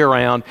person to be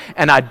around.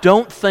 And I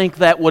don't think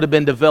that would have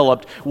been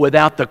developed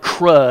without the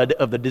crud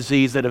of the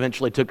disease that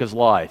eventually took his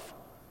life.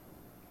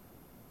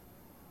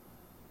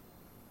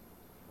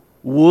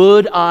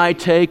 Would I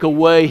take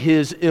away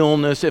his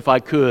illness if I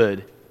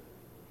could?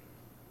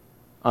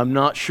 I'm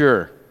not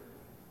sure.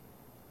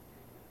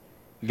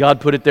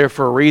 God put it there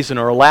for a reason,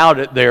 or allowed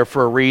it there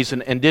for a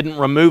reason, and didn't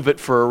remove it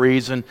for a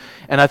reason.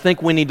 And I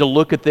think we need to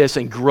look at this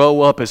and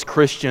grow up as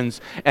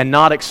Christians and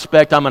not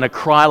expect I'm going to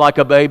cry like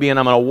a baby and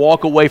I'm going to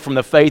walk away from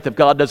the faith if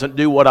God doesn't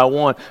do what I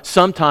want.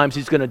 Sometimes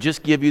He's going to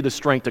just give you the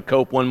strength to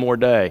cope one more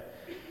day.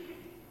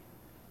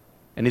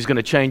 And He's going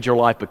to change your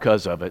life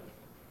because of it.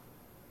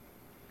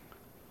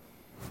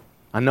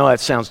 I know that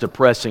sounds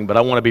depressing, but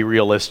I want to be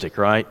realistic,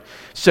 right?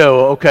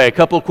 So, okay, a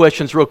couple of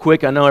questions real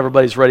quick. I know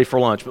everybody's ready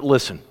for lunch, but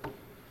listen.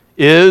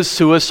 Is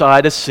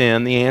suicide a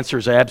sin? The answer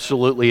is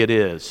absolutely it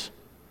is.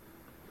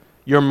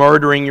 You're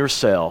murdering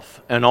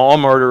yourself, and all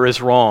murder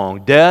is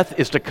wrong. Death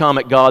is to come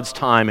at God's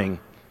timing.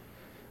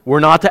 We're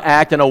not to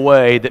act in a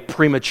way that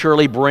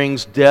prematurely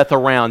brings death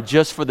around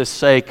just for the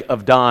sake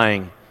of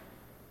dying.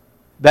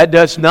 That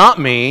does not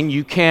mean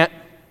you can't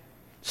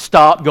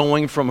stop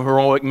going from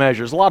heroic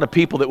measures. A lot of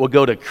people that will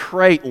go to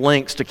great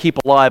lengths to keep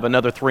alive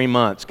another 3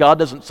 months. God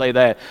doesn't say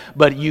that.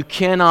 But you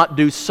cannot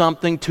do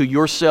something to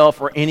yourself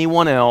or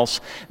anyone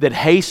else that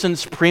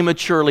hastens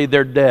prematurely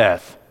their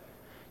death.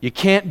 You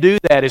can't do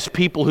that as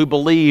people who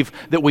believe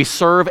that we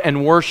serve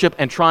and worship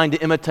and trying to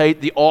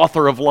imitate the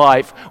author of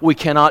life. We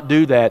cannot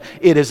do that.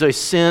 It is a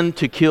sin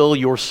to kill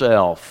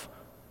yourself.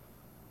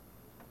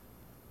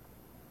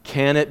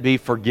 Can it be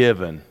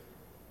forgiven?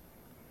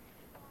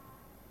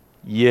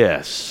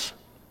 Yes.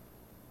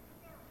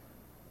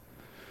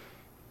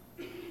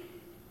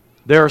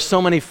 There are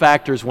so many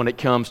factors when it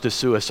comes to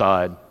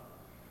suicide.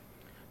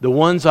 The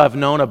ones I've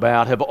known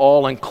about have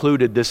all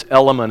included this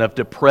element of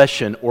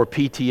depression or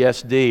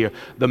PTSD.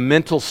 The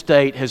mental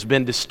state has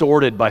been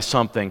distorted by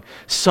something.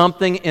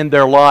 Something in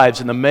their lives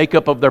and the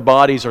makeup of their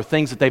bodies or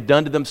things that they've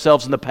done to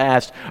themselves in the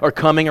past are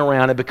coming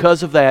around, and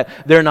because of that,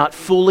 they're not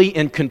fully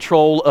in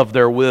control of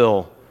their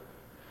will.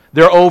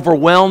 They're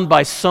overwhelmed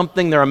by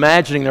something they're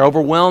imagining. They're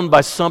overwhelmed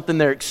by something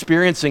they're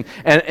experiencing.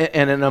 And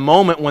in a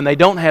moment when they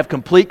don't have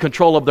complete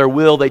control of their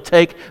will, they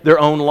take their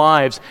own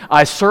lives.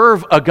 I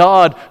serve a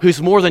God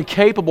who's more than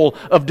capable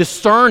of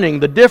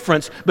discerning the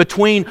difference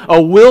between a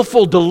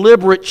willful,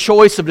 deliberate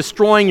choice of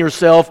destroying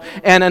yourself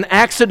and an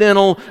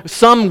accidental,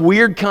 some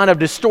weird kind of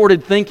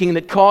distorted thinking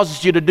that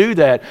causes you to do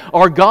that.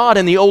 Our God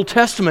in the Old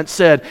Testament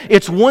said,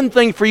 it's one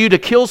thing for you to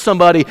kill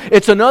somebody.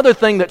 It's another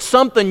thing that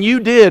something you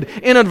did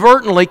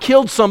inadvertently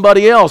killed somebody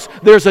else.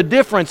 There's a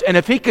difference, and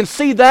if He can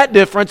see that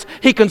difference,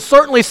 He can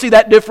certainly see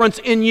that difference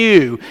in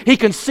you. He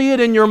can see it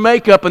in your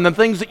makeup and the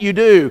things that you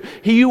do.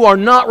 You are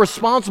not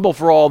responsible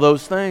for all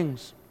those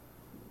things.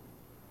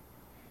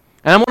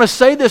 And I'm going to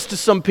say this to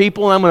some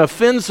people, and I'm going to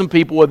offend some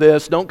people with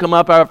this. Don't come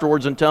up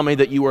afterwards and tell me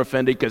that you were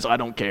offended, because I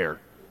don't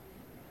care.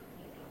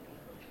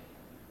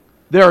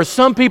 There are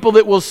some people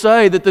that will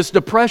say that this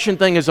depression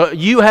thing is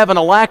you having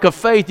a lack of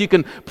faith. You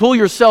can pull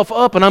yourself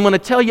up, and I'm going to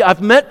tell you,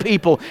 I've met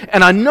people,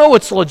 and I know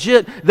it's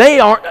legit. They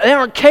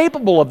aren't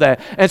capable of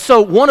that. And so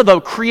one of the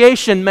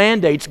creation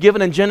mandates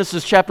given in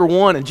Genesis chapter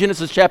 1 and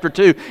Genesis chapter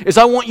 2 is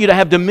I want you to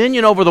have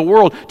dominion over the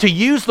world, to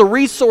use the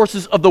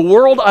resources of the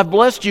world I've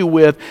blessed you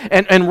with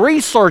and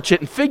research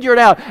it and figure it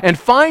out and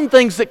find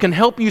things that can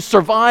help you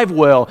survive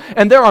well.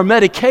 And there are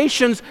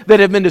medications that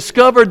have been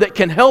discovered that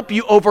can help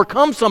you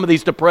overcome some of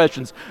these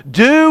depressions.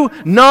 Do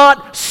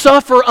not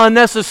suffer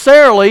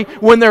unnecessarily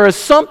when there is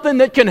something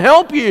that can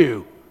help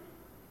you.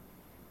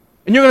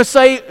 And you're going to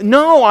say,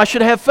 no, I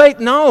should have faith.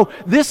 No,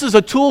 this is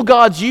a tool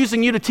God's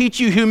using you to teach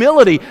you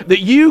humility, that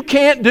you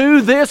can't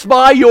do this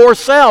by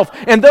yourself.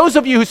 And those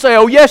of you who say,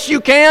 oh, yes,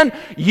 you can,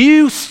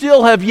 you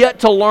still have yet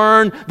to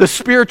learn the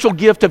spiritual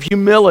gift of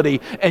humility,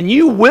 and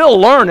you will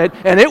learn it,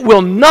 and it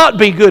will not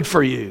be good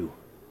for you.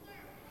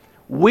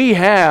 We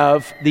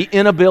have the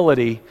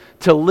inability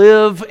to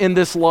live in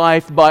this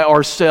life by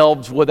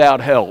ourselves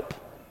without help.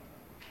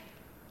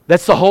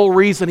 That's the whole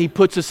reason He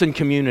puts us in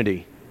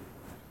community.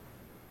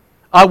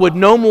 I would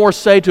no more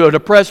say to a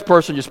depressed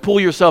person, just pull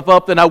yourself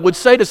up, than I would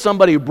say to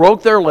somebody who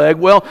broke their leg,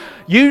 well,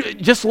 you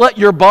just let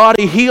your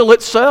body heal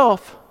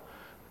itself.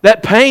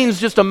 That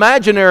pain's just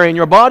imaginary and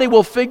your body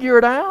will figure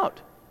it out.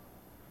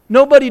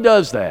 Nobody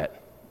does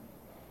that.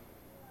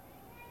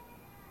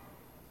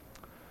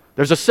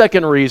 There's a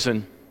second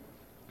reason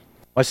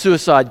why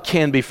suicide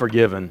can be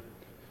forgiven.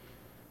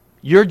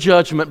 Your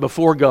judgment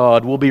before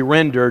God will be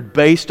rendered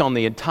based on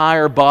the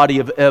entire body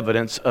of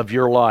evidence of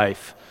your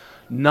life,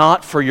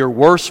 not for your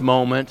worst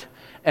moment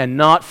and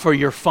not for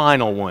your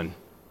final one.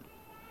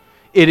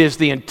 It is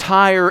the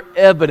entire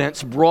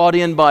evidence brought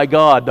in by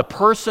God. The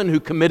person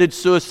who committed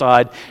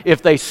suicide,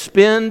 if they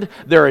spend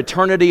their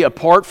eternity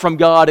apart from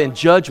God in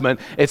judgment,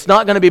 it's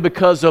not going to be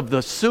because of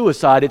the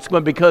suicide, it's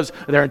going to be because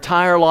their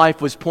entire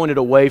life was pointed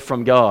away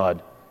from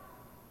God.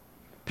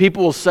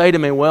 People will say to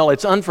me, well,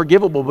 it's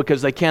unforgivable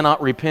because they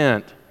cannot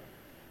repent.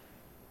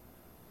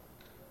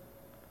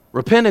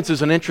 Repentance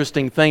is an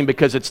interesting thing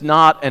because it's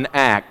not an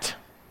act.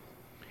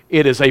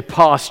 It is a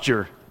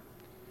posture.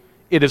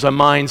 It is a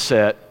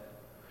mindset.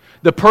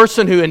 The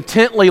person who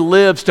intently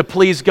lives to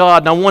please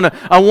God, and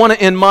I want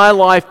to in my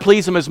life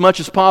please Him as much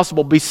as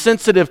possible, be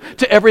sensitive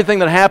to everything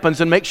that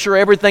happens and make sure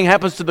everything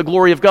happens to the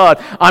glory of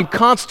God. I'm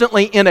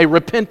constantly in a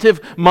repentive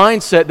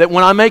mindset that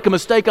when I make a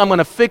mistake, I'm going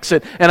to fix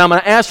it and I'm going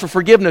to ask for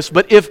forgiveness.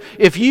 But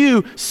if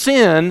you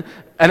sin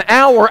an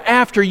hour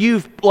after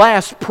you've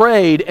last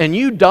prayed and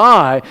you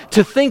die,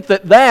 to think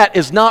that that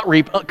is not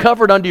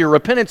covered under your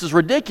repentance is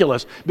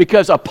ridiculous,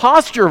 because a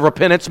posture of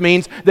repentance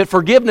means that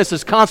forgiveness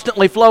is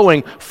constantly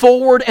flowing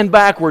forward and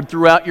backward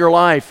throughout your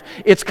life.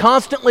 It's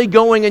constantly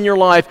going in your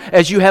life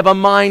as you have a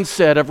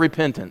mindset of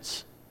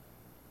repentance.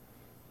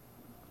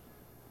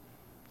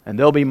 And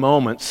there'll be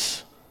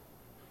moments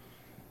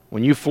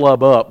when you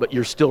flub up, but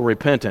you're still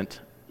repentant,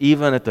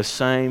 even at the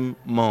same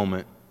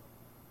moment.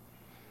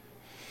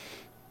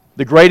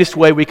 The greatest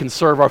way we can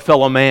serve our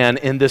fellow man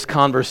in this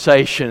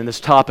conversation, in this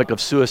topic of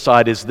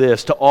suicide, is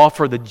this: to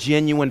offer the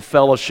genuine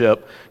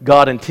fellowship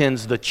God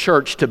intends the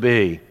church to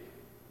be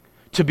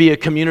a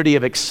community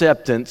of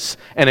acceptance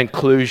and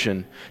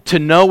inclusion, to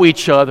know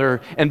each other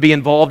and be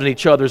involved in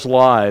each other's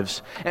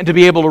lives, and to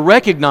be able to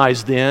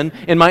recognize then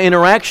in my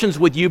interactions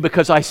with you,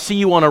 because I see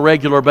you on a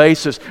regular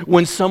basis,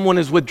 when someone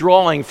is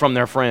withdrawing from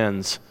their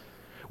friends,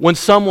 when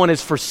someone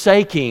is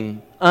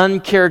forsaking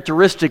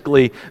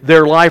uncharacteristically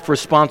their life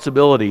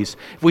responsibilities.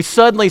 If we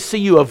suddenly see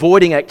you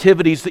avoiding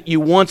activities that you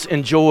once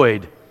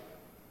enjoyed,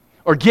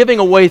 or giving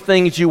away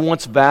things you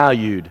once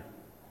valued,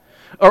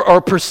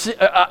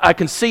 I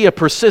can see a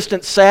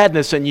persistent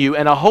sadness in you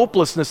and a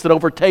hopelessness that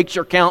overtakes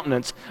your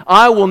countenance.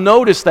 I will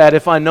notice that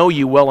if I know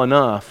you well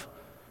enough.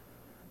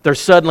 They're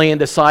suddenly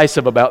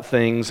indecisive about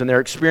things, and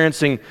they're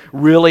experiencing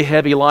really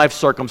heavy life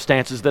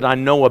circumstances that I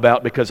know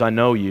about because I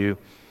know you.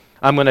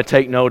 I'm going to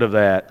take note of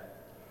that.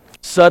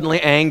 Suddenly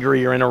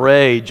angry or in a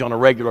rage on a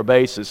regular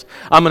basis,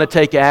 I'm going to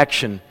take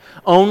action.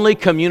 Only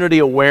community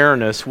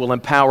awareness will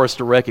empower us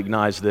to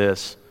recognize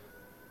this.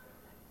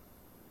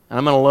 And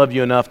I'm going to love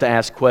you enough to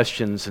ask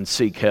questions and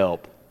seek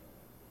help.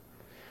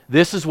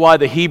 This is why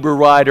the Hebrew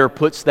writer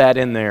puts that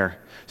in there.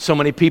 So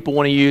many people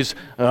want to use,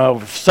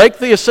 forsake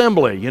the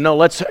assembly.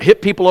 Let's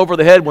hit people over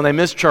the head when they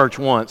miss church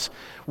once.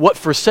 What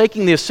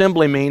forsaking the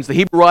assembly means, the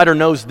Hebrew writer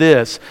knows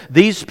this.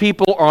 These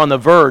people are on the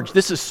verge.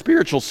 This is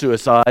spiritual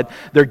suicide.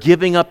 They're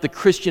giving up the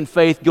Christian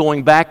faith,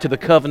 going back to the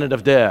covenant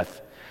of death.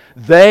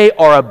 They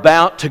are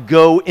about to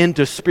go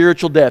into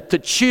spiritual death, to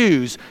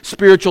choose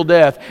spiritual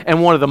death.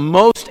 And one of the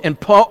most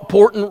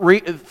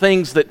important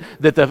things that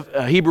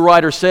the Hebrew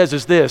writer says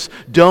is this: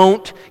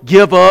 don't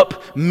give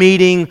up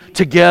meeting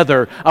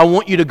together. I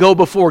want you to go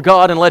before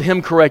God and let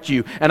Him correct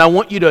you. And I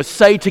want you to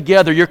say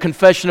together your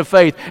confession of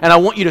faith. And I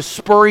want you to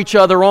spur each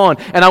other on.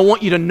 And I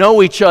want you to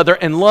know each other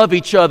and love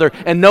each other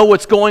and know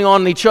what's going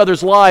on in each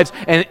other's lives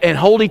and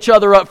hold each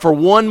other up for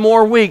one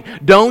more week.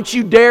 Don't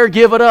you dare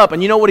give it up.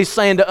 And you know what he's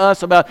saying to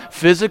us about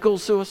physical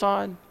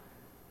suicide?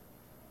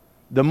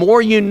 The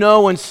more you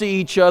know and see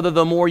each other,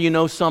 the more you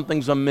know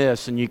something's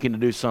amiss and you can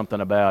do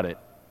something about it.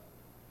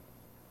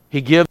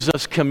 He gives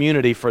us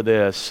community for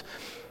this.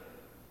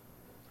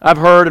 I've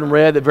heard and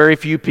read that very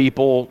few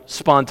people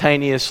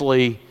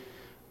spontaneously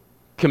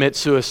commit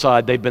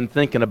suicide. They've been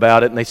thinking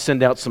about it and they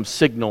send out some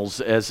signals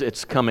as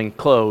it's coming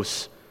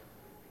close.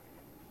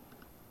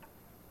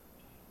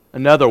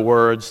 In other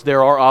words,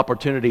 there are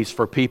opportunities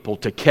for people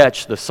to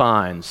catch the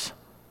signs.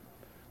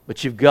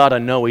 But you've got to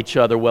know each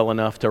other well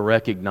enough to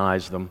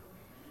recognize them.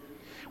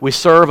 We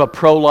serve a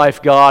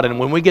pro-life God, and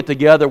when we get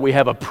together, we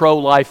have a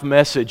pro-life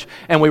message.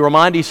 And we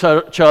remind each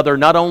other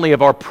not only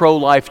of our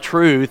pro-life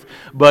truth,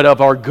 but of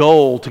our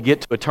goal to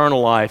get to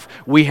eternal life.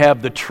 We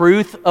have the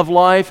truth of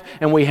life,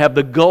 and we have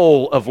the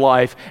goal of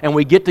life. And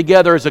we get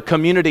together as a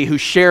community who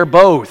share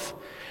both.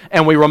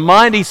 And we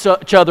remind each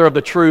other of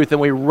the truth, and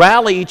we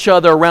rally each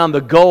other around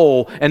the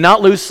goal and not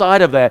lose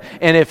sight of that.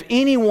 And if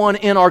anyone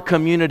in our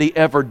community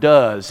ever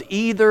does,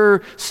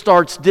 either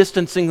starts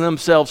distancing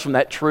themselves from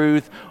that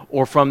truth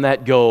or from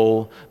that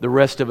goal, the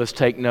rest of us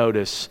take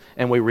notice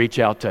and we reach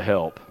out to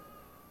help.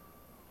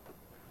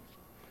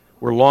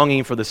 We're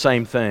longing for the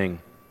same thing.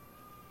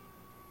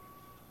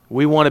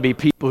 We want to be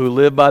people who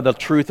live by the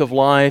truth of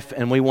life,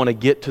 and we want to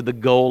get to the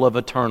goal of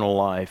eternal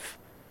life.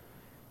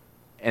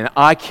 And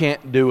I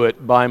can't do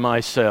it by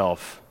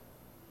myself.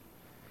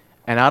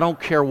 And I don't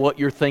care what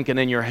you're thinking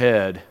in your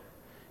head.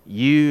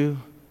 You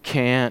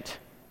can't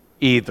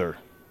either.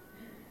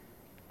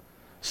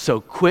 So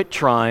quit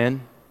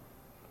trying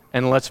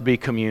and let's be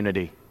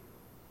community.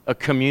 A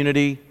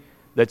community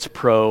that's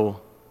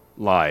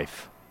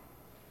pro-life.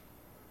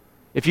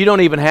 If you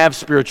don't even have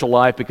spiritual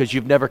life because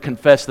you've never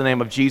confessed the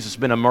name of Jesus,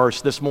 been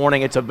immersed, this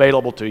morning it's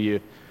available to you.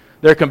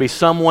 There can be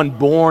someone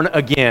born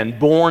again,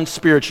 born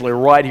spiritually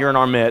right here in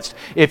our midst.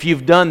 If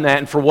you've done that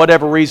and for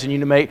whatever reason you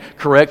need to make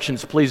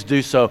corrections, please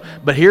do so.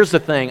 But here's the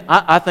thing.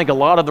 I think a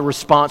lot of the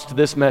response to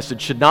this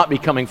message should not be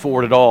coming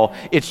forward at all.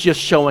 It's just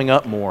showing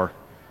up more.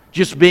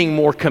 Just being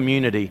more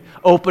community.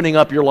 Opening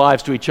up your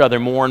lives to each other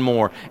more and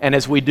more. And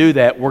as we do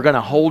that, we're going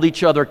to hold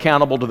each other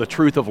accountable to the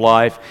truth of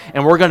life.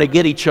 And we're going to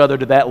get each other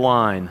to that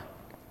line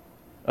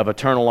of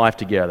eternal life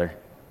together.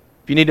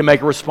 If you need to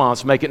make a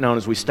response, make it known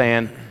as we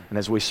stand and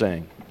as we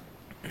sing.